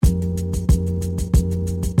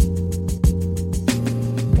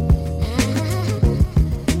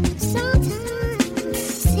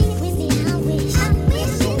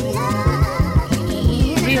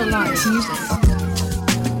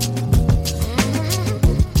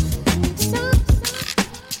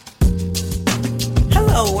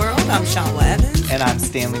Shamla Evans. And I'm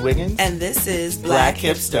Stanley Wiggins. And this is Black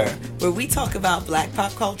Hipster, where we talk about black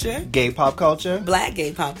pop culture, gay pop culture, black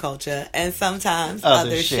gay pop culture, and sometimes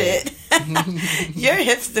other shit. Your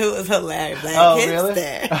hipster was hilarious. Black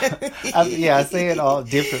hipster. Really? I say it all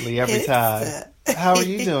differently every time. How are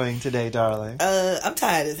you doing today, darling? I'm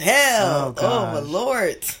tired as hell. Oh my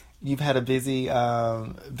Lord. You've had a busy,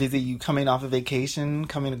 you coming off of vacation,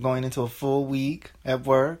 going into a full week at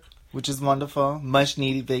work, which is wonderful. Much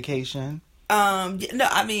needed vacation. No,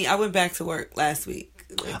 I mean, I went back to work last week.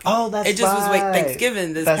 That's right. It just was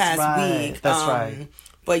Thanksgiving this past week. That's right.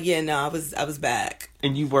 But yeah, no, I was back.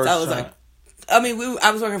 And you worked. So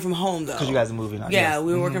I was working from home though. Because you guys are moving on. Yeah,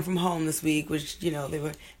 we were working from home this week, which they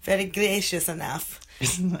were very gracious enough.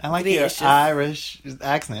 I like your Irish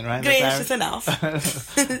accent, right? Gracious enough.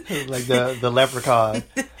 Like the leprechaun.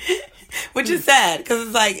 Which is sad, because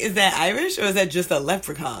it's like, is that Irish or is that just a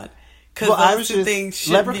leprechaun? Because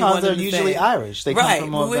leprechauns are usually Irish. They come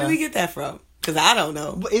from where do we get that from? Because I don't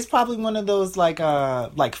know. It's probably one of those like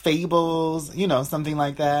fables, something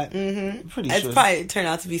like that. Mm-hmm. Pretty sure. It's probably turned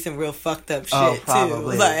out to be some real fucked up shit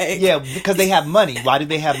probably. too. Yeah, because they have money. Why do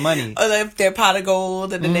they have money? Or like their pot of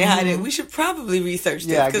gold, and then they hide it. We should probably research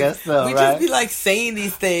this. Yeah, I guess so. We just be like saying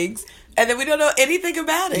these things, and then we don't know anything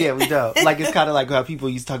about it. Yeah, we don't. Like, it's kind of like how people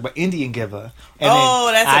used to talk about Indian giver. And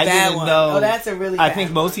that's a bad one. That's a really bad one. I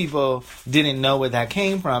think most people didn't know where that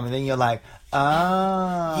came from, and then you're like,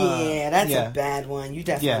 yeah, that's a bad one. You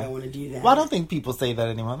definitely don't want to do that. Well, I don't think people say that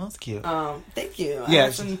anymore. That's cute. Thank you. Yeah.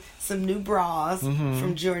 I have some new bras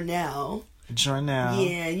from Journelle.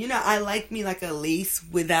 Journelle. Yeah, I like me like a lace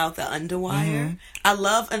without the underwire. I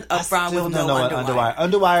love a bra with no underwire.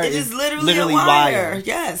 Underwire it is literally a wire.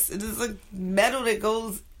 Yes, it is a metal that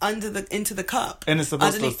goes into the cup, and it's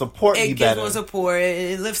supposed to support you better. It gives them support.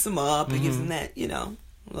 It lifts them up. It gives them that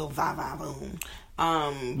little boom.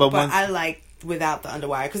 But I like without the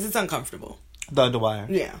underwire because it's uncomfortable. The underwire.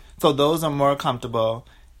 Yeah. So those are more comfortable,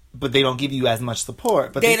 but they don't give you as much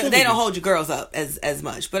support. But they don't hold your girls up as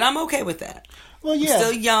much. But I'm okay with that. Well, yeah. I'm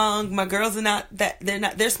still young. My girls are not that.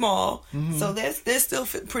 They're small. Mm-hmm. So they're still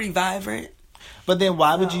pretty vibrant. But then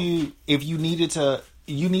why would you, if you needed to?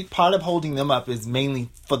 Part of holding them up is mainly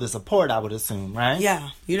for the support, I would assume, right? Yeah.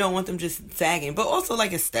 You don't want them just sagging. But also,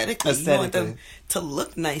 like, aesthetically. You want them to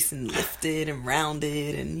look nice and lifted and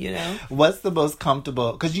rounded and, What's the most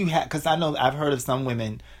comfortable? Because I know I've heard of some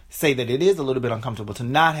women say that it is a little bit uncomfortable to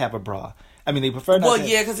not have a bra. I mean, they prefer not to.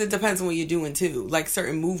 Yeah, because it depends on what you're doing, too. Like,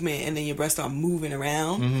 certain movement, and then your breasts are moving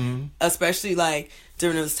around. Mm-hmm. Especially, like,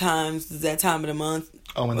 during those times, that time of the month.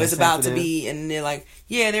 When it's about to be, and they're like,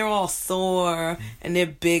 they're all sore, and they're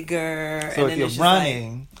bigger. So and if you're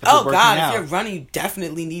running... if you're running, you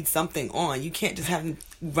definitely need something on. You can't just have them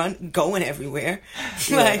going everywhere.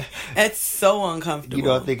 Yeah. Like, that's so uncomfortable. You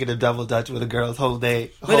know, I'm thinking of Double Dutch where the girls hold their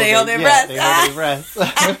breasts. They hold their breasts.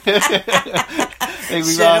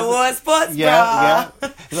 Should have worn sports bra. Yeah.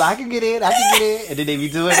 Well, I can get in. And then they be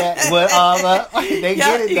doing that with all up. They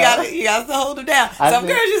get it, you got to hold them down. Some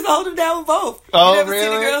girls used to hold them down with both. Oh, you never really?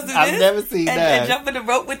 seen the girls do this? I've never seen that. And jumping the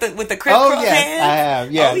rope with the crisscross hands? I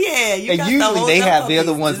have, yeah. Oh, yeah. And usually they're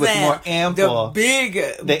the ones with more ample.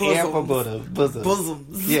 The big ample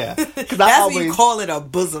bosoms. Yeah. That's what you call it, a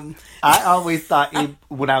bosom. I always thought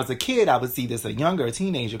when I was a kid, I would see this, a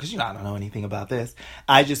teenager, because I don't know anything about this.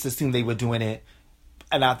 I just assumed they were doing it.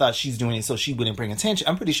 And I thought she's doing it so she wouldn't bring attention.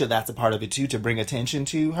 I'm pretty sure that's a part of it, too, to bring attention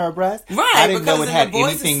to her breast. Right. I didn't know it had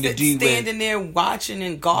anything to do with... standing there watching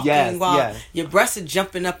and gawking while your breasts are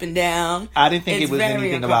jumping up and down. I didn't think it was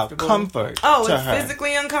anything about comfort it's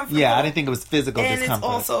physically uncomfortable? Yeah, I didn't think it was physical discomfort. And it's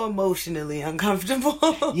also emotionally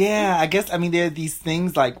uncomfortable. Yeah, I guess, there are these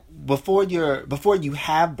things like before you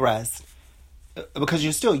have breasts, because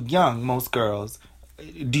you're still young, most girls...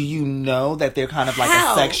 Do you know that they're kind of like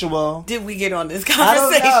a sexual? Did we get on this conversation?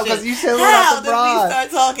 I don't know, because you said about the bras. How did we start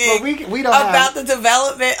talking we don't about the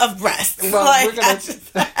development of breasts? Well,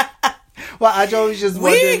 I always just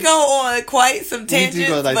wondered. We go on quite some tangents,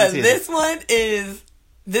 but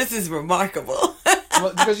this is remarkable.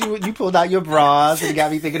 Well, because you pulled out your bras and you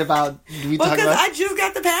got me thinking about... Because I just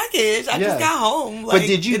got the package. I just got home. But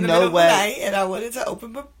did you know what... And I wanted to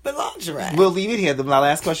open my lingerie. We'll leave it here. My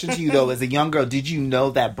last question to you, though, as a young girl, did you know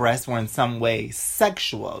that breasts were in some way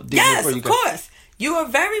sexual? Yes, of course. You are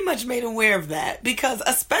very much made aware of that, because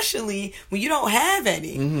especially when you don't have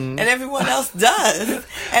any and everyone else does.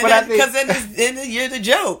 And because then you're the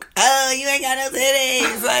joke. Oh, you ain't got no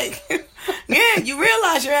titties. Like, yeah, you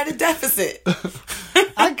realize you're at a deficit.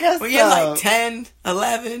 I guess when you're like 10,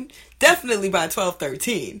 11, definitely by 12,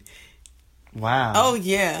 13. Wow. Oh,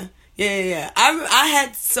 yeah. Yeah. I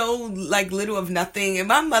had so like little of nothing, and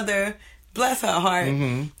my mother, bless her heart,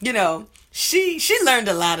 you know, she learned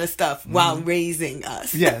a lot of stuff while raising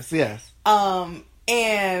us. Yes.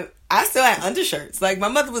 And I still had undershirts. Like, my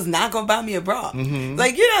mother was not going to buy me a bra.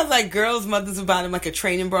 Like, you know, like, girls' mothers would buy them, like, a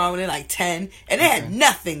training bra when they're, like, 10. And they had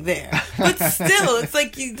nothing there. But still, it's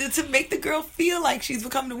like, to make the girl feel like she's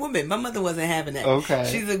becoming a woman. My mother wasn't having that. Okay.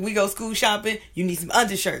 She's like, we go school shopping, you need some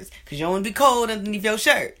undershirts. Because you don't want to be cold underneath your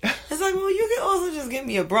shirt. It's like, well, you can also just get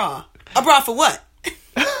me a bra. A bra for what?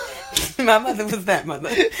 My mother was that mother.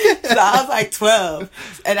 So I was, like,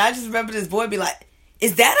 12. And I just remember this boy be like,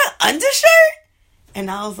 is that an undershirt? And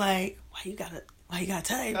I was like, why you gotta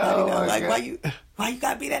tell everybody that? Like, why you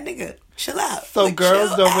gotta be that nigga? Chill out. So like,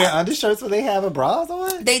 girls don't wear undershirts when they have a bra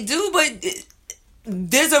on? They do, but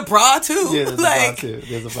there's a bra too. Yeah,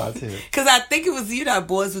 there's a bra too. Because I think it was, you know,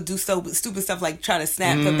 boys would do so stupid stuff like try to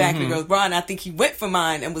snap the back of the girl's bra, and I think he went for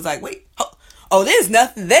mine and was like, wait, oh, there's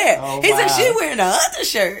nothing there. He said, she wearing an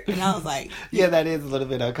undershirt. And I was like... Yeah, that is a little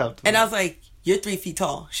bit uncomfortable. And I was like, you're 3 feet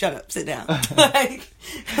tall. Shut up. Sit down. Like,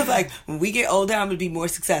 I was like, when we get older, I'm going to be more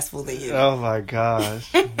successful than you. Oh, my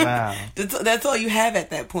gosh. Wow. That's all you have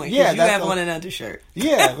at that point. Yeah, you have on an undershirt.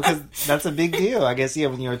 Yeah, because that's a big deal. I guess,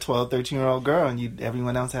 when you're a 12, 13-year-old girl and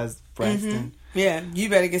everyone else has breasts. And... Yeah, you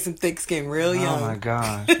better get some thick skin real young. Oh, my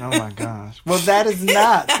gosh. Well, that is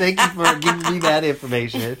not. Thank you for giving me that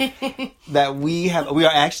information. That we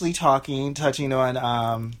are actually touching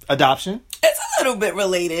on adoption. It's a little bit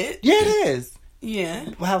related. Yeah, it is. Yeah.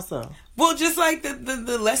 How so? Well, just like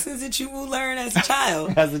the lessons that you will learn as a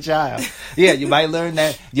child. As a child. Yeah, you might learn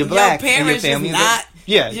that you're black your parents and your family not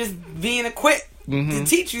just being equipped to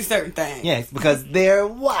teach you certain things. Yes, because they're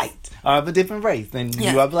white or of a different race than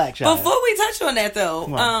you are black child. Before we touch on that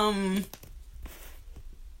though,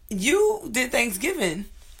 you did Thanksgiving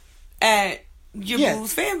at your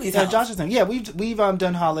boo's family's house. Josh's home. Yeah, we've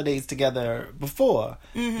done holidays together before.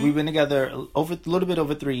 We've been together a little bit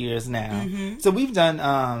over 3 years now. So we've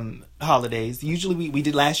done holidays. Usually we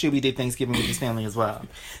did last year. We did Thanksgiving with his family as well.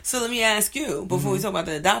 So let me ask you before we talk about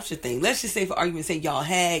the adoption thing. Let's just say, for argument's sake, y'all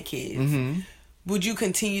had kids. Would you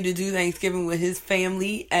continue to do Thanksgiving with his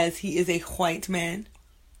family as he is a white man?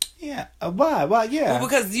 Yeah. Why? Well, yeah. Well,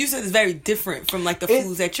 because you said it's very different from like the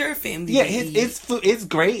foods that your family eats. It's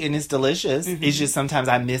great and it's delicious. It's just sometimes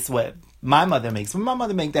I miss what my mother makes. My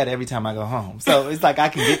mother makes that every time I go home. So it's like I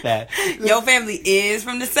can get that. Your family is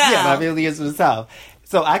from the South. Yeah, my family is from the South.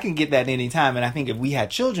 So I can get that anytime. And I think if we had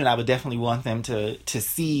children, I would definitely want them to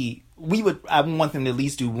see... I would want them to at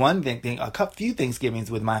least do one thing, few Thanksgivings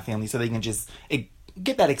with my family so they can just...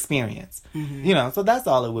 get that experience, so that's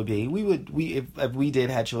all it would be. If we did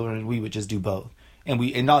have children, we would just do both. And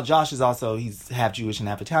Josh is also, he's half Jewish and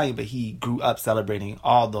half Italian, but he grew up celebrating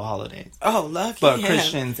all the holidays. Oh, lucky for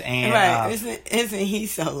Christians and right. Isn't he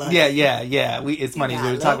so lucky? Yeah. It's funny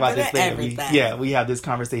we were talking about this later. We have this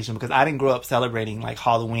conversation because I didn't grow up celebrating like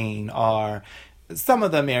Halloween or some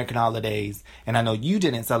of the American holidays, and I know you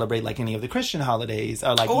didn't celebrate like any of the Christian holidays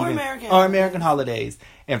or American holidays.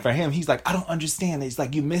 And for him, he's like, I don't understand. He's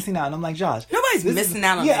like, you're missing out. And I'm like, Josh, nobody's missing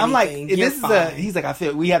out on anything. I'm like, he's like, I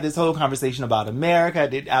feel we have this whole conversation about America.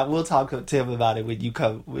 I will talk to him about it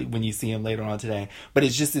when you see him later on today. But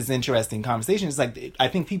it's just this interesting conversation. It's like, I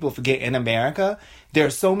think people forget in America, there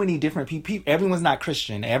are so many different people. Everyone's not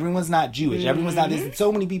Christian. Everyone's not Jewish. Everyone's not this.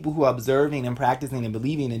 So many people who are observing and practicing and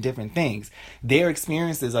believing in different things. Their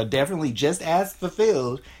experiences are definitely just as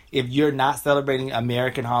fulfilled if you're not celebrating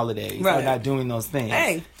American holidays or not doing those things.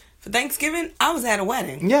 Hey, for Thanksgiving, I was at a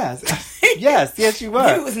wedding. Yes, you were.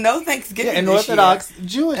 There was no Thanksgiving. An Orthodox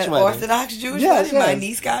Jewish wedding. Orthodox Jewish wedding. My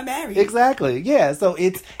niece got married. Exactly. Yeah. So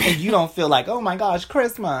and you don't feel like, oh my gosh,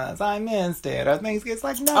 Christmas, I missed it, or Thanksgiving. It's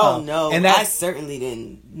like, no. Oh no, and I certainly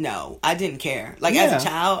didn't. No, I didn't care. Like as a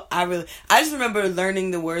child, I just remember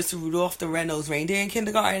learning the words to Rudolph the Red-Nosed Reindeer in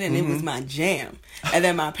kindergarten, and it was my jam. And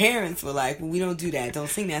then my parents were like, well, we don't do that. Don't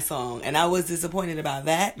sing that song. And I was disappointed about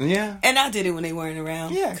that. Yeah. And I did it when they weren't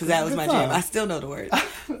around. Yeah. Because that was my jam. I still know the words.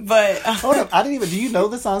 But... Hold up. Do you know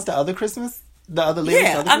the songs to other Christmas? The other lyrics?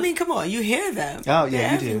 Yeah. I mean, come on. You hear them. Oh,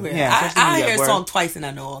 yeah, you do. Yeah, I hear a song twice and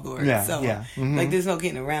I know all the words. Yeah, so, like, there's no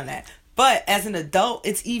getting around that. But as an adult,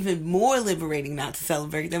 it's even more liberating not to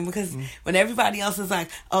celebrate them because when everybody else is like,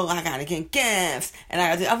 oh, I gotta get gifts and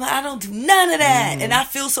I'm like, I don't do none of that. And I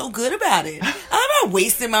feel so good about it. I'm not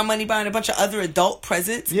wasting my money buying a bunch of other adult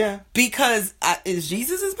presents. Yeah. Because is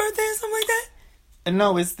Jesus' birthday or something like that?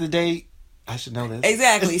 No, it's the day. I should know this.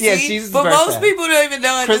 Exactly. See, but most people don't even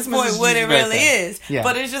know at this point what it really is. Yeah.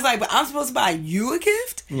 But it's just like, but I'm supposed to buy you a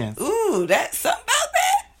gift? Yes. Ooh, that's something about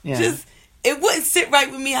that. Yeah. Just it wouldn't sit right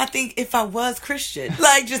with me, I think, if I was Christian.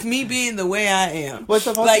 Like, just me being the way I am. Well, it's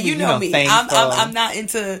supposed like, to be, you know me. thankful. I'm not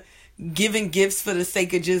into giving gifts for the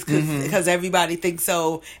sake of just because everybody thinks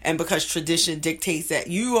so, and because tradition dictates that.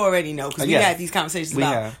 You already know, because we had these conversations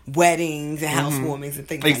about weddings and housewarmings and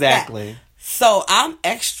things like that. Exactly. So I'm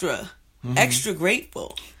extra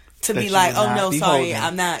grateful to be like, oh no, sorry,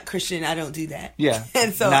 I'm not Christian, I don't do that. Yeah.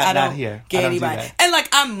 And so I don't get anybody. And like,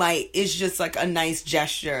 I might, it's just like a nice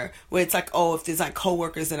gesture where it's like, oh, if there's like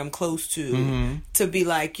coworkers that I'm close to be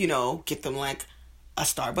like, you know, get them like a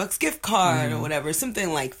Starbucks gift card or whatever,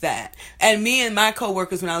 something like that. And me and my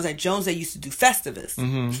coworkers, when I was at Jones, they used to do Festivus.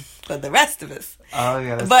 For the rest of us. Oh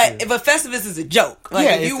yeah, that's but true. if a Festivus is a joke,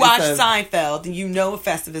 like if you watch Seinfeld, and you know what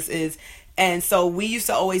Festivus is. And so we used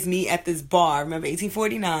to always meet at this bar. Remember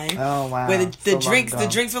 1849? Oh wow! Where the drinks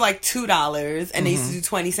were like $2, and they used to do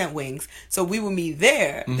 20-cent wings. So we would meet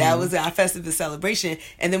there. That was our Festivus celebration,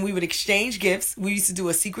 and then we would exchange gifts. We used to do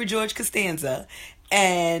a secret George Costanza,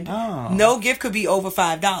 and no gift could be over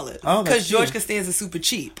 $5 because George Costanza is super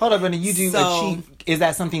cheap. Hold up, and you do a cheap. Is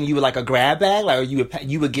that something you would like a grab bag, like, or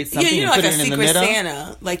you would get something? Yeah, you know, and put like it a in the middle? Secret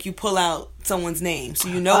Santa, like you pull out someone's name, so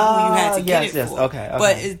you know who you had to get it for. Okay.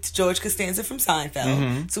 But it's George Costanza from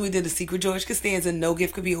Seinfeld, so we did a secret George Costanza. No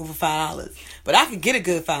gift could be over $5, but I could get a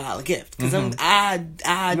good $5 gift because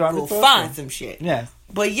I will find some shit. Yes.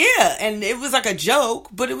 But yeah, and it was like a joke,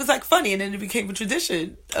 but it was like funny, and then it became a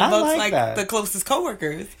tradition amongst like the closest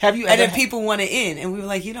coworkers. Have you? And then people wanted in, and we were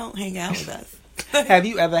like, "You don't hang out with us." Have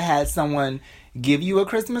you ever had someone give you a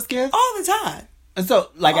Christmas gift? All the time. And so,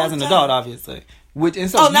 like, as an adult, obviously.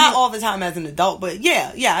 Not all the time as an adult, but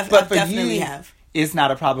yeah, I definitely have. It's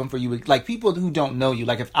not a problem for you. Like, people who don't know you,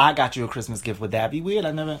 like, if I got you a Christmas gift, would that be weird?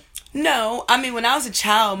 No, I mean, when I was a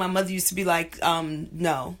child, my mother used to be like,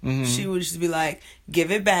 no. She would just be like,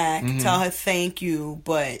 give it back, tell her thank you,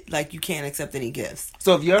 but, like, you can't accept any gifts.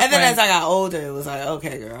 So if then as I got older, it was like,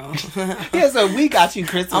 okay, girl. Yeah, so we got you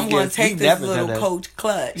Christmas gifts. I'm going to take this little Coach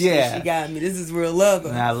clutch that she got me. This is real love.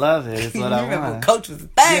 And I love it. It's what I want. Remember, Coach was a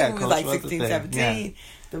thing. We was like 16, 17. Yeah.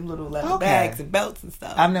 Them little leather bags and belts and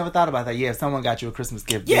stuff. I've never thought about that. Yeah, if someone got you a Christmas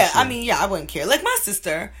gift. Yeah, I mean, I wouldn't care. Like my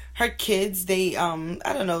sister, her kids, they, I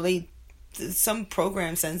don't know, some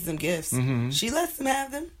program sends them gifts. She lets them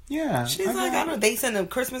have them. Yeah. She's like, I don't know, they send them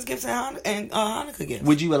Christmas gifts and Hanukkah gifts.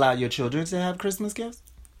 Would you allow your children to have Christmas gifts?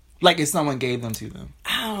 Like if someone gave them to them?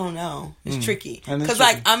 I don't know. It's tricky. Because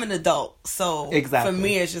like I'm an adult. So for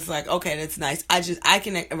me it's just like, okay, that's nice. I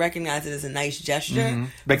can recognize it as a nice gesture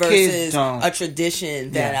but versus a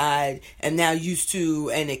tradition that I am now used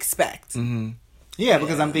to and expect. Yeah,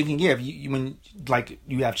 because I'm thinking, if when like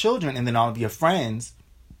you have children and then all of your friends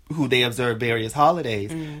who they observe various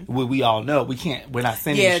holidays, we all know we're not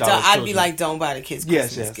sending I'd children. Be like, don't buy the kids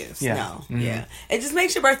Christmas gifts. Yeah. No. Yeah. It just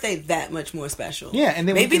makes your birthday that much more special. Yeah, and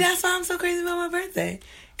then maybe that's why I'm so crazy about my birthday.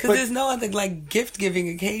 Because there's no other like gift giving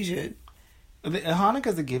occasion.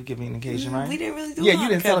 Hanukkah's a gift giving occasion, right? We didn't really do Hanukkah. You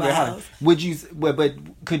didn't celebrate Hanukkah. Would you?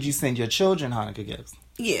 But could you send your children Hanukkah gifts?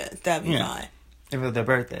 Yeah, that'd be fine. If it was their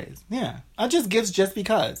birthdays. Yeah. I just gifts just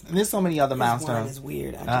because. And there's so many other milestones. Wine is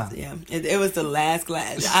weird. It was the last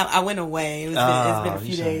glass. I went away. It's been a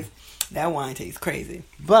few days. That wine tastes crazy.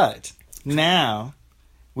 But now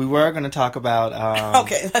we were going to talk about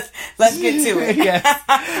okay, let's get to it. Yes.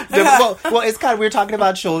 Well, it's kind of, we're talking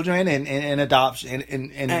about children and adoption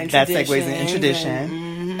and that segues in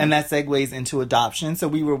tradition. And that segues into adoption. So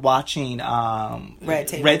we were watching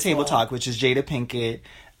Red Table Talk, which is Jada Pinkett,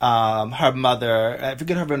 her mother, I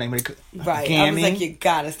forget her real name, right? Gammy. I was like, you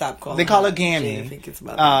gotta stop calling. They call her Gammy. Jada Pinkett's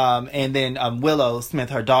mother. And then Willow Smith,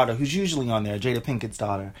 her daughter, who's usually on there, Jada Pinkett's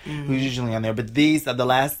daughter, who's usually on there. But the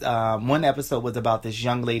last one episode was about this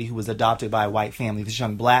young lady who was adopted by a white family, this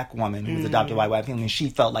young black woman who was adopted by a white family, and she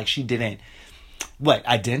felt like she didn't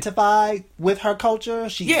identify with her culture.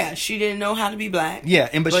 She didn't know how to be black. Yeah,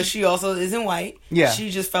 but she also isn't white. Yeah, she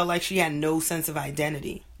just felt like she had no sense of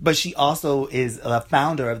identity. But she also is a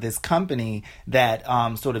founder of this company that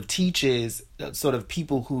sort of teaches sort of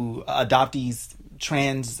people who adoptees,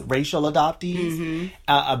 transracial adoptees,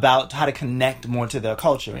 about how to connect more to their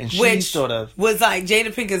culture. And she sort of was like,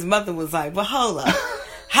 Jada Pinkett's mother was like, well, hold up.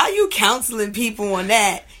 How you counseling people on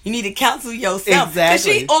that? You need to counsel yourself. Exactly. Because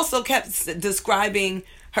she also kept describing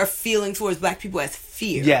her feeling towards black people as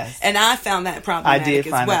fear. Yes. And I found that problematic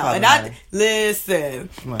as well. And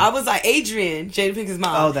I was like, Adrian, Jada Pinkett's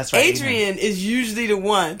mom. Oh, that's right. Adrian is usually the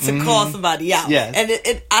one to call somebody out. Yes.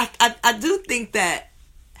 And I do think that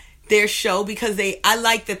their show because I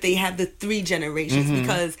like that they have the 3 generations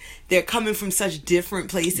because they're coming from such different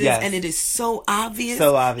places and it is so obvious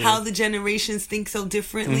how the generations think so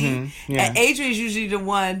differently. And Adrian's usually the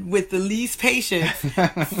one with the least patience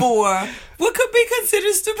for what could be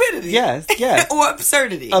considered stupidity. Yes. Or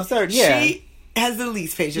absurdity. She has the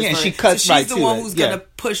least patience. Yeah, she cuts right to it. She's the one who's going to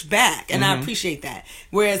push back, and I appreciate that.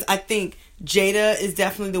 Whereas I think Jada is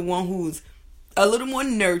definitely the one who's a little more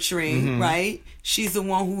nurturing, right? She's the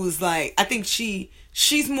one who's like, I think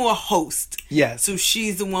she's more host. Yes. So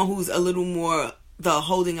she's the one who's a little more the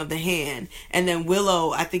holding of the hand. And then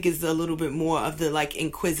Willow, I think, is a little bit more of the like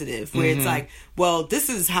inquisitive, where it's like, well, this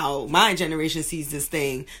is how my generation sees this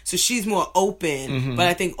thing. So she's more open, but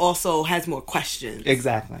I think also has more questions.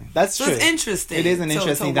 Exactly. That's true. So it's interesting. It is an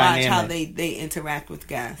interesting dynamic. To watch how they interact with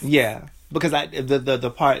guests. Yeah. Because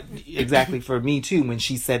the part exactly for me too, when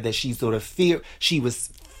she said that she sort of she was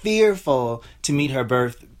fearful to meet her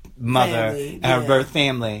birth mother and her birth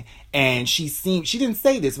family, and she didn't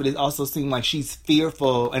say this, but it also seemed like she's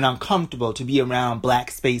fearful and uncomfortable to be around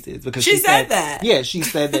black spaces because she said that. Yeah, she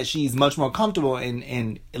said that she's much more comfortable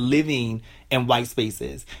in living in white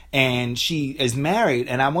spaces, and she is married.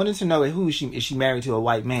 And I wanted to know is she married to a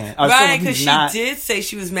white man? Right, because she did say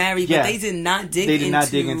she was married, but they did not dig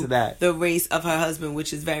into that, the race of her husband,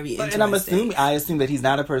 which is very interesting. And I assume that he's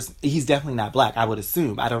not a person. He's definitely not black. I would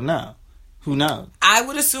assume. I don't know. Who knows? I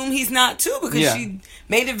would assume he's not too because she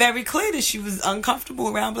made it very clear that she was uncomfortable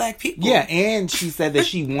around black people. Yeah, and she said that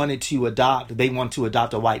they want to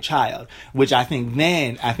adopt a white child, which I think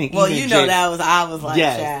well, you know, I was like,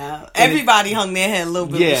 child. Everybody hung their head a little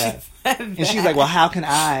bit. Yeah. And she's like, well, how can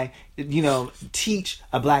I, teach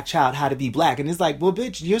a black child how to be black? And it's like, well,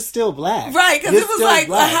 bitch, you're still black. Right, because it was like,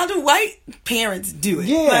 well, how do white parents do it?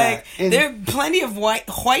 Yeah. Like, there are plenty of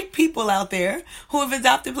white people out there who have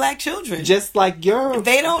adopted black children. Just like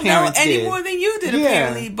they don't know any did. more than you did,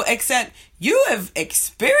 apparently. But except you have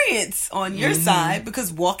experience on your side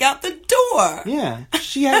because walk out the door. Yeah.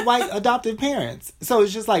 She had white adopted parents. So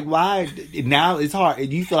it's just like, why? Now it's hard.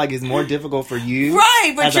 You feel like it's more difficult for you.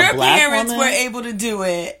 Right, but your parents were able to do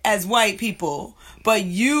it as white people. But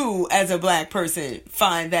you, as a black person,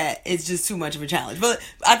 find that it's just too much of a challenge. But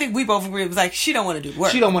I think we both agree it was like, she don't want to do the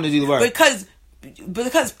work. She don't want to do the work. Because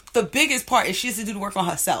the biggest part is she has to do the work on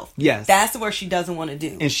herself. Yes. That's the work she doesn't want to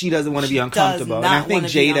do. And she doesn't want to be uncomfortable. And I think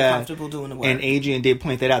Jada and Adrian did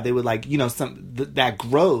point that out. They were like, that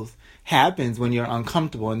growth happens when you're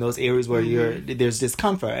uncomfortable in those areas where there's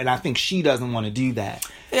discomfort. And I think she doesn't want to do that.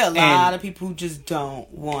 There are a lot of people who just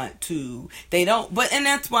don't want to. They don't. And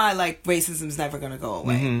that's why, like, racism's never going to go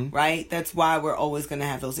away, right? That's why we're always going to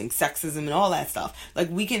have those things, sexism and all that stuff. Like,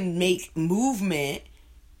 we can make movement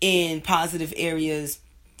in positive areas,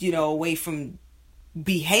 away from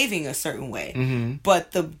behaving a certain way.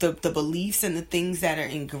 But the beliefs and the things that are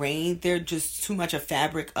ingrained, they're just too much a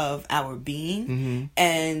fabric of our being.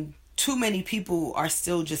 And too many people are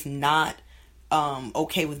still just not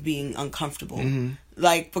okay with being uncomfortable.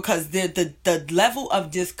 Like, because the level of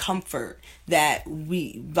discomfort that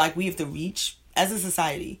we have to reach as a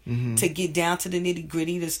society to get down to the nitty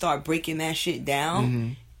gritty, to start breaking that shit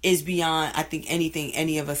down, is beyond, I think, anything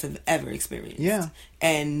any of us have ever experienced. Yeah.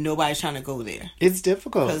 And nobody's trying to go there. It's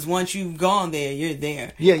difficult. Because once you've gone there, you're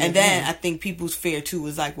there. Yeah. And then I think people's fear, too,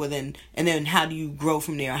 is like, well, then how do you grow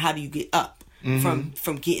from there? Or how do you get up from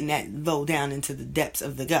getting that low down into the depths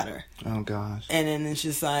of the gutter? Oh, gosh. And then it's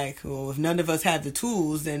just like, well, if none of us have the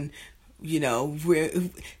tools, then, we're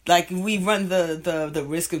like, we run the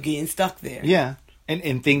risk of getting stuck there. Yeah.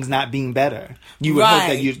 And things not being better. You would hope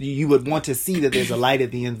that you would want to see that there's a light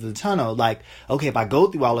at the end of the tunnel. Like, okay, if I go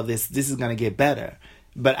through all of this is going to get better.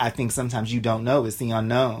 But I think sometimes you don't know. It's the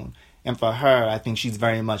unknown. And for her, I think she's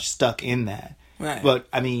very much stuck in that. Right. But,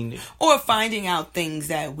 I mean... Or finding out things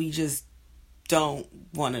that we just don't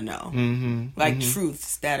want to know. Like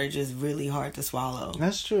truths that are just really hard to swallow.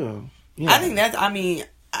 That's true. Yeah. I think that's...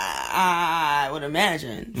 I would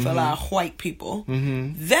imagine for a lot of white people,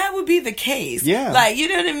 that would be the case. Yeah. Like, you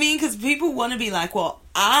know what I mean? Because people want to be like, well,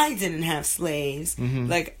 I didn't have slaves.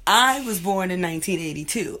 Like, I was born in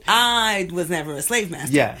 1982. I was never a slave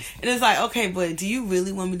master. Yeah. And it's like, okay, but do you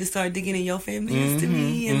really want me to start digging in your family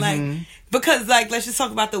history? And like, because, like, let's just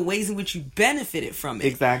talk about the ways in which you benefited from it.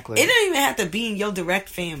 Exactly. It don't even have to be in your direct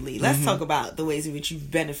family. Let's talk about the ways in which you've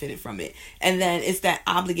benefited from it. And then it's that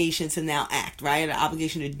obligation to now act, right? An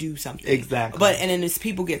obligation to do something. Exactly. And then it's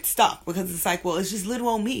people get stuck because it's like, well, it's just little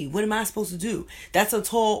old me. What am I supposed to do? That's a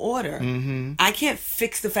tall order. I can't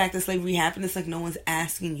fix the fact that slavery happened. It's like no one's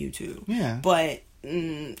asking you to. Yeah. But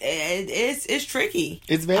it's tricky.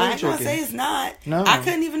 It's very tricky. I'm going to say it's not. No. I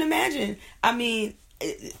couldn't even imagine. I mean...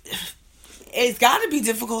 it's got to be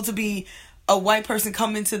difficult to be a white person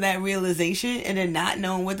coming to that realization and then not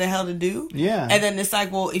knowing what the hell to do. Yeah. And then it's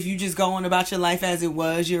like, well, if you just go on about your life as it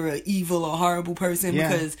was, you're an evil or horrible person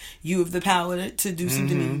because you have the power to do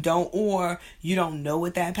something and you don't, or you don't know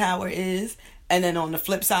what that power is. And then on the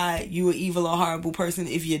flip side, you an evil or horrible person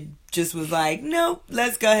if you just was like, nope,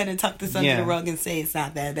 let's go ahead and tuck this under the rug and say it's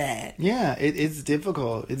not that bad. Yeah, it's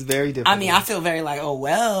difficult. It's very difficult. I mean, I feel very like, oh,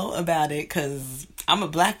 well, about it because I'm a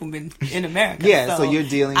black woman in America. Yeah, so you're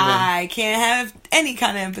dealing with... I can't have any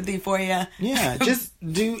kind of empathy for you. Yeah, just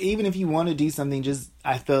do, even if you want to do something, just,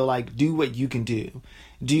 I feel like, do what you can do.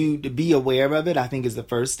 To be aware of it, I think, is the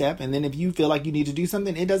first step. And then if you feel like you need to do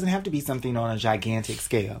something, it doesn't have to be something on a gigantic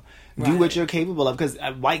scale. Right. Do what you're capable of. Because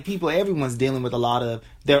white people, everyone's dealing with a lot of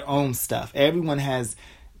their own stuff. Everyone has,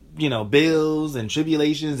 bills and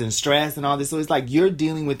tribulations and stress and all this. So it's like you're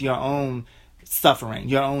dealing with your own suffering,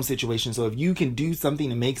 your own situation. So if you can do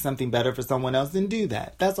something to make something better for someone else, then do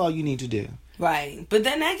that. That's all you need to do. Right. But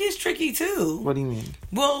then that gets tricky too. What do you mean?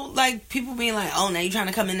 Well, like people being like, oh, now you're trying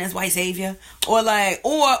to come in as white savior. Or like,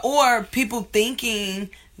 or people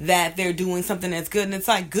thinking that they're doing something that's good. And it's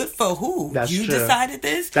like, good for who? That's you true. Decided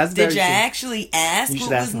this? Did you actually ask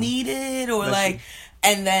what was needed? Or that's like, true.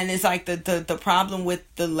 And then it's like the problem with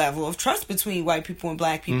the level of trust between white people and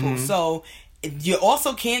black people. Mm-hmm. So you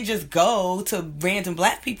also can't just go to random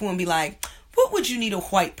black people and be like, what would you need a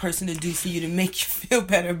white person to do for you to make you feel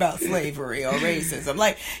better about slavery or racism?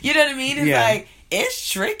 Like, you know what I mean? It's like,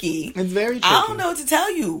 it's tricky. It's very tricky. I don't know what to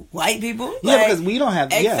tell you, white people. Yeah, like, because we don't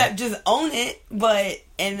have... Except just own it,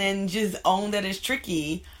 and then just own that it's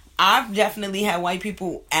tricky. I've definitely had white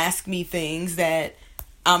people ask me things that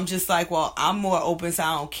I'm just like, well, I'm more open, so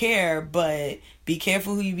I don't care, but be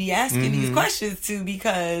careful who you be asking these questions to,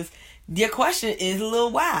 because your question is a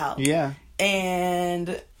little wild. Yeah.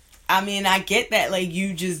 And... I mean, I get that, like,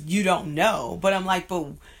 you don't know. But I'm like, but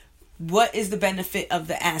what is the benefit of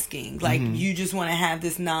the asking? Like, you just want to have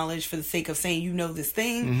this knowledge for the sake of saying you know this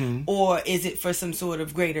thing? Or is it for some sort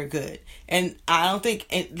of greater good? And I don't think,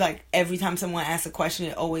 every time someone asks a question,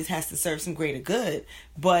 it always has to serve some greater good.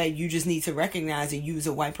 But you just need to recognize that you as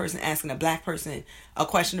a white person asking a black person a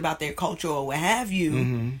question about their culture or what have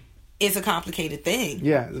you, it's a complicated thing.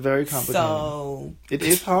 Yeah, it's very complicated. So... It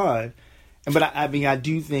is hard. But I mean, I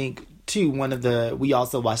do think, too, we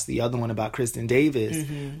also watched the other one about Kristen Davis,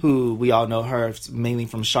 who we all know her mainly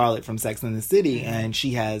from Charlotte from Sex and the City, and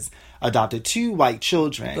she has adopted 2 white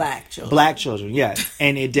children. Black children, yes.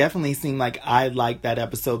 And it definitely seemed like I liked that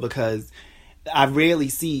episode because I rarely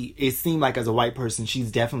see, it seemed like as a white person,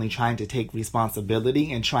 she's definitely trying to take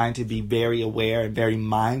responsibility and trying to be very aware and very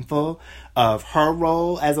mindful of her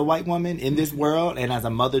role as a white woman in this world and as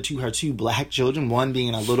a mother to her 2 black children, one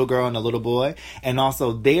being a little girl and a little boy, and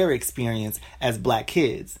also their experience as black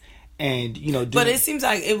kids. And, but it seems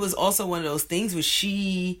like it was also one of those things where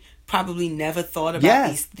she probably never thought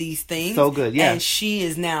about these things. So good, yeah. And she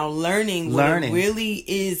is now learning what it really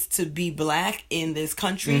is to be black in this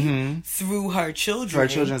country through her children. Her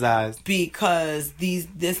children's eyes. Because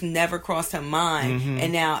this never crossed her mind.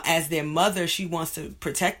 And now as their mother, she wants to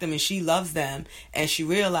protect them and she loves them. And she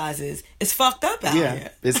realizes it's fucked up out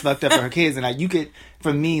here. It's fucked up for her kids. And you could...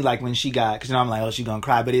 For me, like when she got... Because I'm like, oh, she's gonna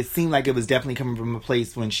cry. But it seemed like it was definitely coming from a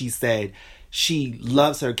place when she said... She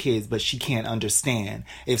loves her kids, but she can't understand.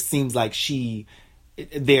 It seems like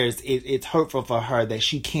it's hurtful for her that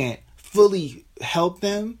she can't fully help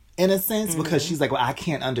them in a sense because she's like, well, I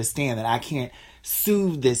can't understand that. I can't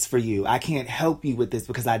soothe this for you. I can't help you with this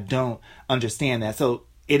because I don't understand that. So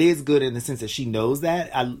it is good in the sense that she knows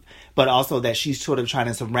that, but also that she's sort of trying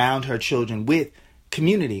to surround her children with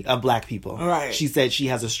community of black people. Right. She said she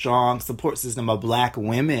has a strong support system of black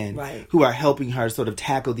women who are helping her sort of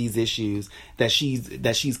tackle these issues that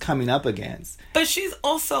she's coming up against. But she's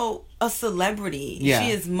also a celebrity. Yeah.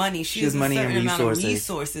 She has money. She has money and amount of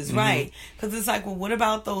resources, right? Because it's like, well, what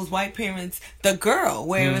about those white parents? The girl,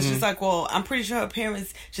 where it's just like, well, I'm pretty sure her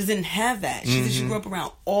parents just didn't have that. She said she grew up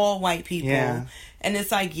around all white people. Yeah. And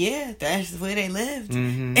it's like, yeah, that's where they lived.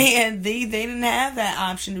 And they didn't have that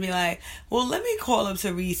option to be like, well, let me call up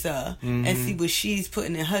Teresa and see what she's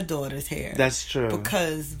putting in her daughter's hair. That's true.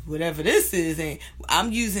 Because whatever this is,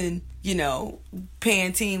 I'm using,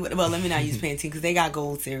 Pantene. Well, let me not use Pantene because they got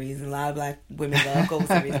Gold Series and a lot of black women love Gold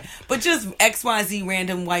Series. But just XYZ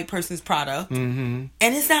random white person's product. And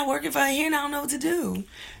it's not working for her hair and I don't know what to do.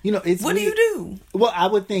 What do you do? Well, I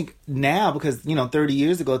would think now because, 30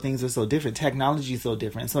 years ago, things were so different. Technology is so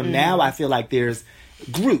different. So now I feel like there's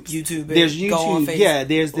groups. YouTube. There's YouTube. Yeah,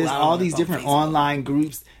 there's all these different online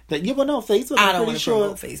groups Facebook. I don't want to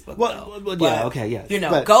promote Facebook. Yeah, okay,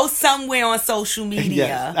 yeah. Go somewhere on social media.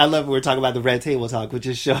 Yes, I love. We're talking about the Red Table Talk, which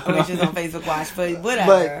is on Facebook Watch, but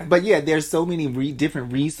whatever. But yeah, there's so many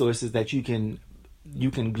different resources that you can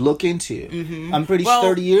look into. Mm-hmm. I'm pretty sure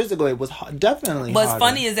 30 years ago it was definitely. What's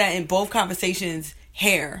funny is that in both conversations,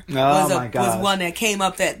 hair was one that came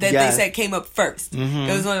up that they said came up first. Mm-hmm.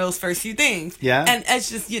 It was one of those first few things. Yeah. And it's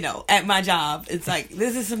just, at my job, it's like,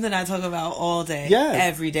 this is something I talk about all day,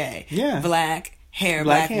 every day. Yeah. Black hair,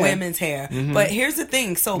 black women's hair. Mm-hmm. But here's the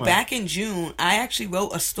thing. So back in June, I actually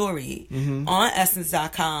wrote a story on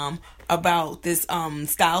Essence.com about this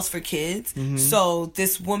Styles for Kids. Mm-hmm. So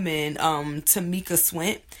this woman, Tamika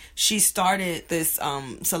Swint, she started this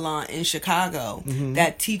salon in Chicago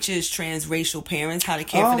that teaches transracial parents how to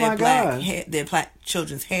care for their black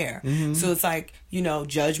children's hair. Mm-hmm. So it's like,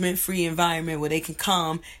 judgment-free environment where they can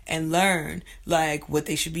come and learn like what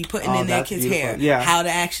they should be putting in their kids' hair, how to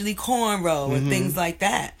actually cornrow and things like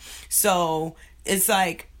that. So it's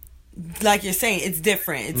like you're saying, it's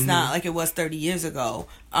different. It's not like it was 30 years ago.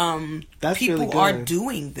 People really are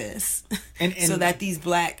doing this and so that these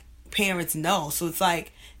black parents know. So it's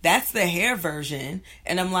like, that's the hair version.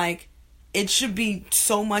 And I'm like, it should be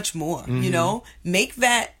so much more, make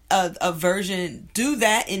that a version, do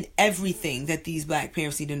that in everything that these black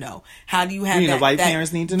parents need to know. How do you have the white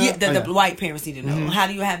parents need to know? Yeah, the white parents need to know. How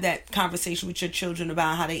do you have that conversation with your children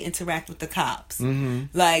about how they interact with the cops?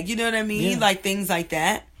 Like, you know what I mean? Yeah. Like things like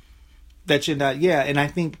that. That you're not, and I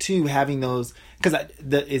think too, having those, because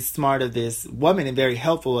it's smart of this woman and very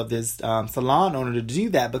helpful of this salon owner to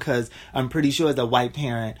do that, because I'm pretty sure as a white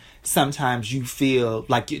parent, sometimes you feel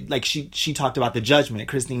like she talked about the judgment.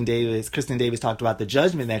 Kristen Davis talked about the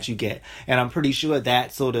judgment that you get, and I'm pretty sure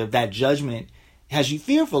that judgment has you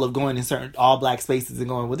fearful of going in certain all black spaces and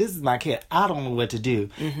going, well, this is my kid, I don't know what to do.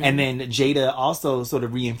 And then Jada also sort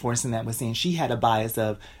of reinforcing that with saying she had a bias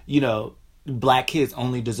of, black kids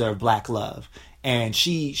only deserve black love, and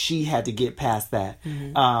she had to get past that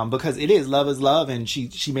because love is love, and she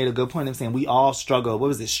made a good point of saying we all struggle. What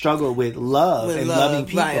was it? Struggle with love and loving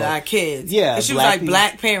people, right? Our kids. Yeah, and she was like,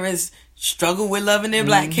 black parents struggle with loving their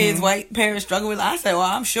black kids. White parents struggle with. I said, well,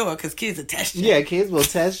 I'm sure because kids will test you. Yeah, kids will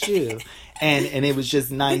test you, and it was just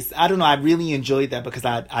nice. I don't know. I really enjoyed that because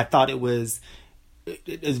I thought it was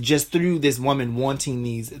just through this woman wanting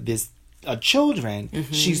this children,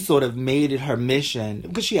 she sort of made it her mission,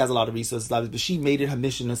 because she has a lot of resources, but she made it her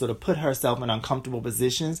mission to sort of put herself in uncomfortable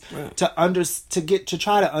positions to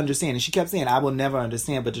try to understand. And she kept saying, I will never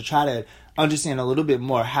understand, but to try to understand a little bit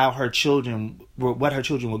more how what her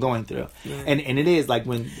children were going through. And it is like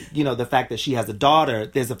when, the fact that she has a daughter,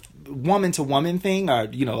 there's a woman to woman thing, or,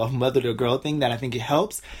 a mother to girl thing that I think it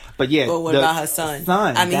helps. But what about her son?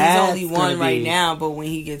 I mean, he's only one right now, but when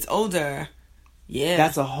he gets older,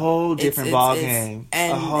 that's a whole different ballgame.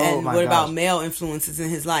 And what about male influences in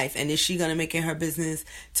his life? And is she going to make it her business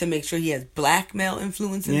to make sure he has black male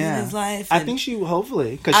influences in his life? And I think she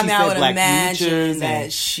hopefully, because she said black imagine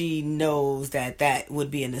that she knows that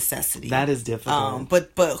would be a necessity. That is difficult.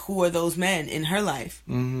 But who are those men in her life?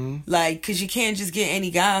 Like, because you can't just get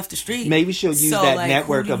any guy off the street. Maybe she'll use that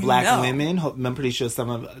network of black women. I'm pretty sure some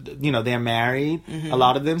of they're married, a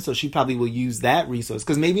lot of them. So she probably will use that resource,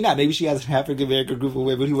 because maybe not. Maybe she has an African American group of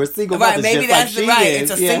women who are single mothers. Maybe that's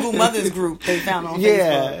It's a single mothers group they found on Facebook.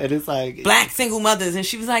 Yeah, and it's like black single mothers, and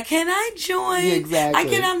she was like, "Can I join? Yeah,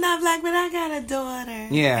 exactly. I'm not black, but I got a daughter."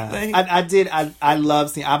 Yeah, like, I did. I love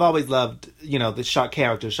seeing. I've always loved the Shark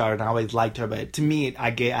character, Shark, and I always liked her. But to me, I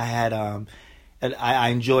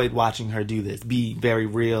enjoyed watching her do this, be very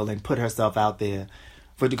real, and put herself out there.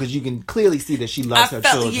 Because you can clearly see that she loves her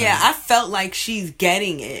children. Yeah, I felt like she's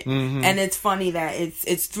getting it. And it's funny that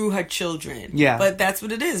it's through her children. Yeah. But that's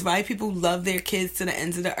what it is, right? People love their kids to the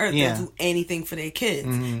ends of the earth. Yeah. They'll do anything for their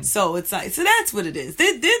kids. So it's like, so that's what it is.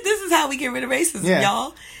 This is how we get rid of racism,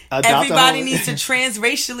 y'all. Everybody needs to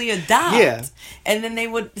transracially adopt. Yeah. And then they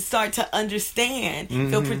would start to understand,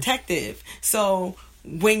 feel protective. So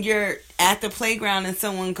when you're at the playground and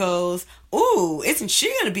someone goes, "Ooh, isn't she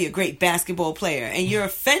going to be a great basketball player?" and you're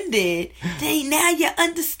offended, then now you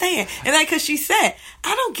understand. And like, because she said,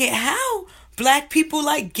 I don't get how black people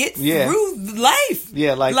get through life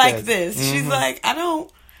like this. She's like, I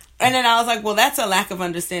don't. And then I was like, well, that's a lack of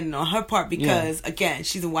understanding on her part, because again,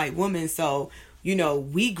 she's a white woman. So,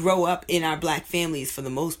 we grow up in our black families for the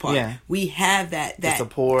most part. Yeah. We have that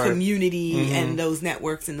support, community and those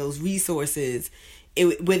networks and those resources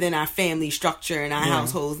within our family structure and our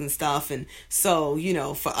households and stuff. And so,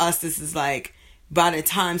 for us, this is like, by the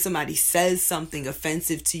time somebody says something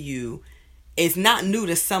offensive to you, it's not new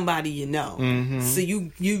to somebody you know. Mm-hmm. So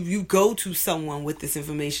you go to someone with this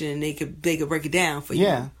information and they could break it down for you.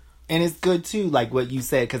 Yeah. And it's good too, like what you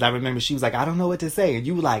said, because I remember she was like, I don't know what to say. And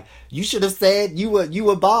you were like, you should have said you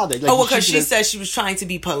were bothered. Like, because she said she was trying to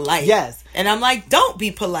be polite. Yes. And I'm like, don't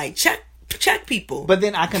be polite. Check people. But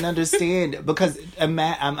then I can understand, because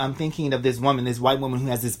I'm thinking of this woman, this white woman who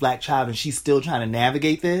has this black child, and she's still trying to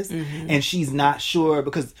navigate this, and she's not sure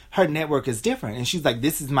because her network is different, and she's like,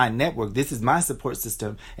 this is my network, this is my support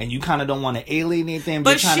system, and you kind of don't want to alienate them.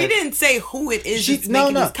 But she didn't say who it is that's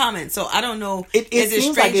making this comment, so I don't know. It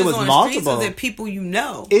seems like it was multiple. Or is it people you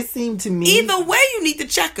know? It seemed to me. Either way, you need to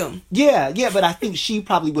check them. Yeah, but I think she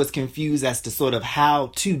probably was confused as to sort of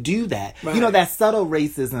how to do that. Right. You know, that subtle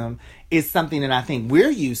racism is something that I think we're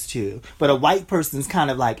used to. But a white person's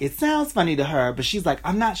kind of like, it sounds funny to her, but she's like,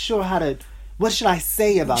 I'm not sure how to, what should I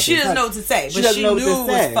say about this? She doesn't know what to say, but she knew it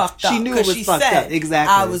was fucked up. She knew it was fucked up,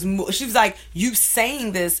 exactly. She was like, you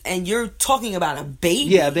saying this and you're talking about a baby.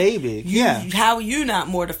 Yeah, a baby. How are you not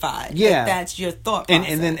mortified? Yeah. That's your thought process.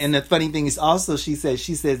 And the funny thing is also, she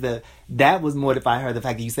says that was mortifying her, the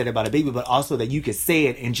fact that you said it about a baby, but also that you could say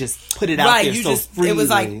it and just put it out there so freely. It was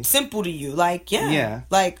like simple to you. Like, yeah.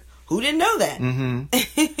 Like, who didn't know that?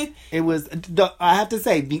 Mm-hmm. It was, I have to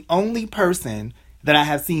say, the only person that I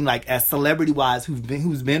have seen, like, as celebrity-wise,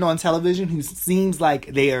 who's been on television, who seems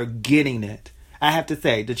like they are getting it. I have to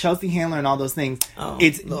say, the Chelsea Handler and all those things,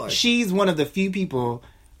 Lord. She's one of the few people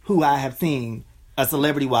who I have seen,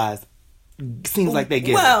 celebrity-wise, seems like they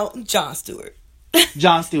get it. Well, Jon Stewart.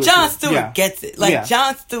 Jon Stewart gets it. Like,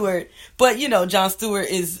 Jon Stewart, but Jon Stewart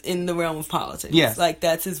is in the realm of politics. Yes. Like,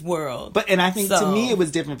 that's his world. And I think to me it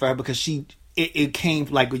was different for her because it came,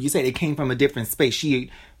 like what you said, it came from a different space.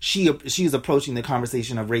 She is approaching the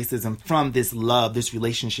conversation of racism from this love, this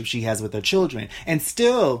relationship she has with her children. And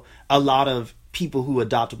still a lot of people who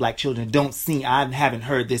adopt black children I haven't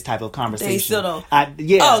heard this type of conversation. They still don't.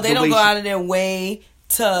 They don't go out of their way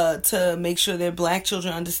to make sure their black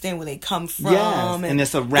children understand where they come from. Yes, and they're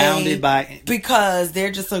surrounded by... Because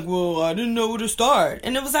they're just like, well, I didn't know where to start.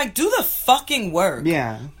 And it was like, do the fucking work.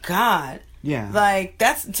 Yeah. God. Yeah. Like,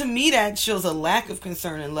 to me, that shows a lack of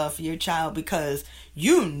concern and love for your child because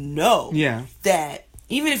that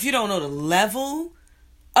even if you don't know the level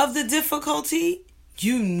of the difficulty,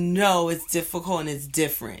 it's difficult and it's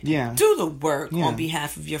different. Yeah. Do the work on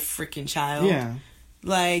behalf of your freaking child. Yeah.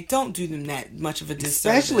 Like, don't do them that much of a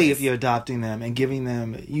disservice. Especially if you're adopting them and giving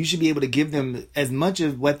them... You should be able to give them as much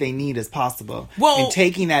of what they need as possible. Well, and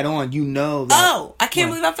taking that on, that... Oh, I can't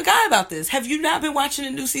believe I forgot about this. Have you not been watching the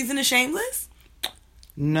new season of Shameless?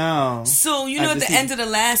 No. So, at the end of the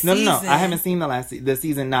last season... No. I haven't seen the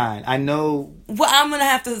season 9. I know... Well, I'm going to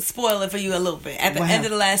have to spoil it for you a little bit. At the end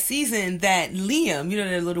of the last season, that Liam,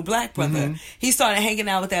 their little black brother, he started hanging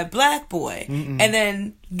out with that black boy. And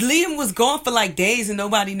then Liam was gone for like days and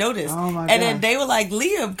nobody noticed. Oh my God. And then they were like,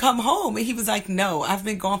 Liam, come home. And he was like, no, I've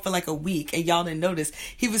been gone for like a week and y'all didn't notice.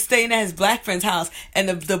 He was staying at his black friend's house and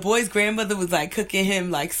the boy's grandmother was like cooking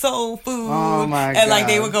him like soul food. Oh my God. And like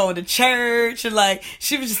they were going to church and like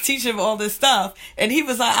she was just teaching him all this stuff. And he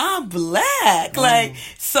was like, I'm black. Like,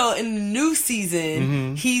 so in the new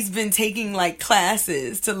season, he's been taking like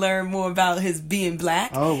classes to learn more about his being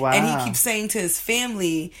black. Oh wow. And he keeps saying to his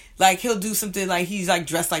family, like he'll do something like he's like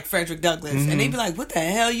dressed like Frederick Douglass. And they be like, what the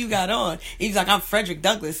hell you got on? And he's like, I'm Frederick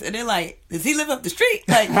Douglass. And they're like, does he live up the street?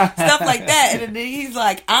 Like stuff like that. And then he's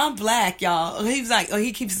like, I'm black, y'all. He was like,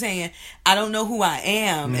 he keeps saying, I don't know who I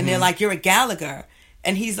am. And they're like, you're a Gallagher.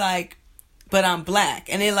 And he's like, but I'm black.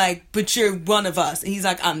 And they're like, but you're one of us. And he's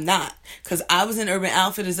like, I'm not. Because I was in Urban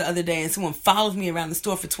Outfitters the other day and someone followed me around the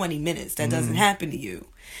store for 20 minutes. That doesn't happen to you.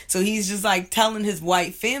 So he's just like telling his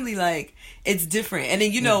white family, like, it's different. And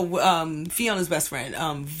then, Fiona's best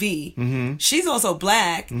friend, V, she's also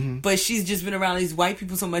black, but she's just been around these white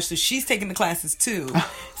people so much, so she's taking the classes too.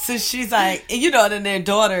 So she's like, and then their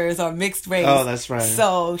daughters are mixed race. Oh, that's right.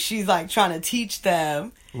 So she's like trying to teach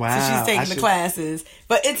them. Wow. So she's taking the classes.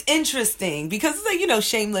 But it's interesting because it's like,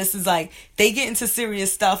 Shameless is like, they get into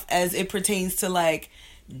serious stuff as it pertains to like,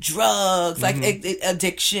 drugs, like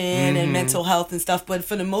addiction and mental health and stuff, but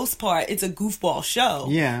for the most part it's a goofball show.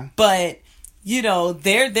 Yeah. But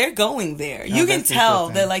they're going there. You can tell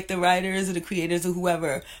that like the writers or the creators or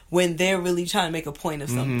whoever, when they're really trying to make a point of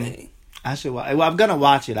something. I should. Well, I'm gonna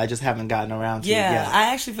watch it. I just haven't gotten around to it yet. Yeah,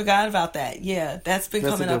 I actually forgot about that. Yeah, that's been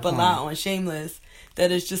coming up a lot on Shameless.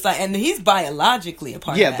 That is just like, and he's biologically a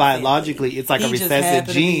part of that biologically family. It's like a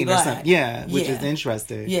recessive gene or something. Yeah, which is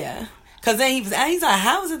interesting. Yeah. Because then he's like,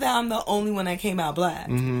 how is it that I'm the only one that came out black?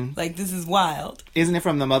 Like, this is wild. Isn't it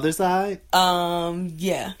from the mother's side?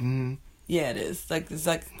 Yeah. Yeah, it is. It's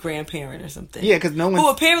like a grandparent or something. Yeah, because no one... Who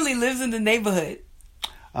apparently lives in the neighborhood.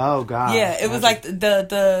 Oh, God. Yeah, it was like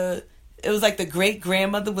it was like the great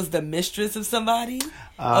grandmother was the mistress of somebody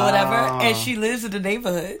or whatever, and she lives in the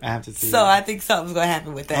neighborhood. I have to see. So I think something's gonna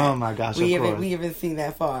happen with that. Oh my gosh! We haven't seen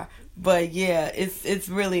that far, but yeah, it's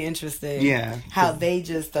really interesting. Yeah, how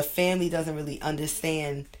the family doesn't really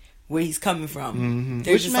understand where he's coming from. Mm-hmm.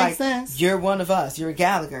 They're Which just makes sense. You're one of us. You're a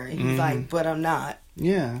Gallagher. And he's like, but I'm not.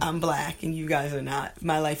 Yeah, I'm black and you guys are not.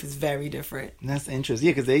 My life is very different. That's interesting.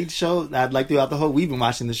 Yeah, because they showed, like throughout the whole, we've been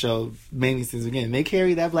watching the show mainly since the beginning. They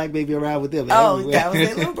carry that black baby around with them. Oh, everywhere. that was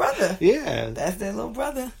their little brother. Yeah, that's their little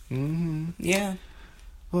brother. Mm-hmm. Yeah.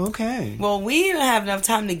 Well, okay. Well, we didn't have enough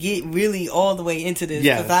time to get really all the way into this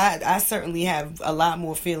because I certainly have a lot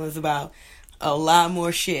more feelings about a lot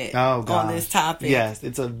more shit on this topic. Yes,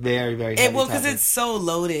 it's a very, very heavy topic. Because it's so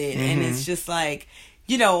loaded and it's just like,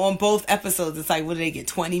 you know, on both episodes, it's like, what do they get?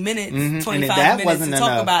 20 minutes, 25 minutes to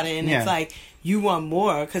talk about it. And it's like, you want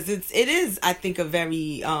more. Because it is, I think, a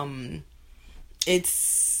very,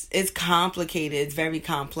 it's complicated. It's very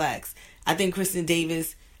complex. I think Kristen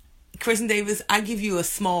Davis, I give you a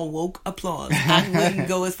small woke applause. I wouldn't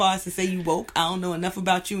go as far as to say you woke. I don't know enough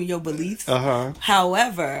about you and your beliefs.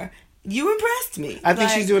 However, you impressed me. I think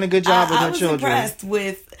she's doing a good job with her children. I was impressed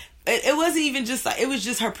with... It wasn't even just like, it was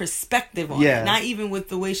just her perspective on it. Not even with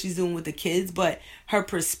the way she's doing with the kids, but her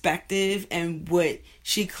perspective and what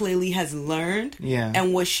she clearly has learned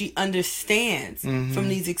and what she understands from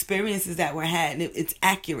these experiences that were had. And it's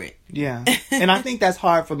accurate. Yeah. And I think that's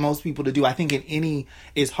hard for most people to do. I think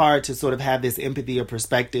it's hard to sort of have this empathy or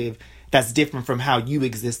perspective that's different from how you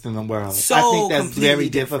exist in the world. So I think that's very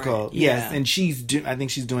different. difficult. Yes. And I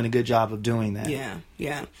think she's doing a good job of doing that. Yeah.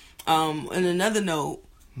 Yeah. On another note,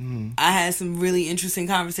 I had some really interesting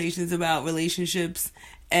conversations about relationships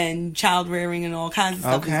and child rearing and all kinds of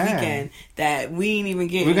stuff this weekend that we ain't even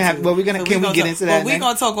get into. Can we get into that? Well, we're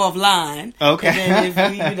going to talk offline. Okay. And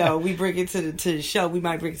then if we bring it to the show, we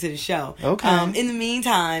might bring it to the show. Okay. In the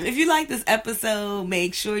meantime, if you like this episode,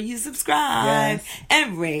 make sure you subscribe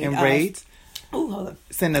and rate us. Ooh, hold on.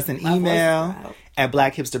 Send us an email at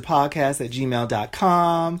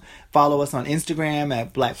blackhipsterpodcast@gmail.com. Follow us on Instagram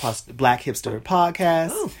at Black Hipster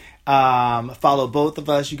Podcast. Follow both of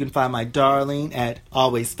us. You can find my darling at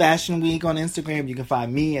Always Fashion Week on Instagram. You can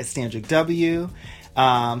find me at Standrick W.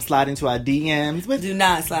 Slide into our DMs. Do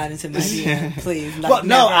not slide into my DMs, please. Well,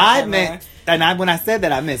 no, I meant, when I said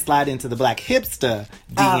that, I meant slide into the Black Hipster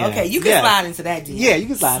DM. Okay, you can slide into that DM. Yeah, you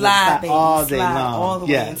can slide baby, all day long. All the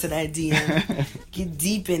way into that DM. Get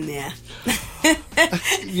deep in there.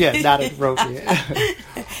 Not appropriate.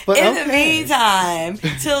 But in the meantime,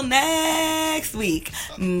 till next week.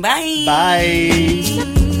 Bye.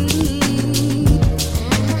 Bye.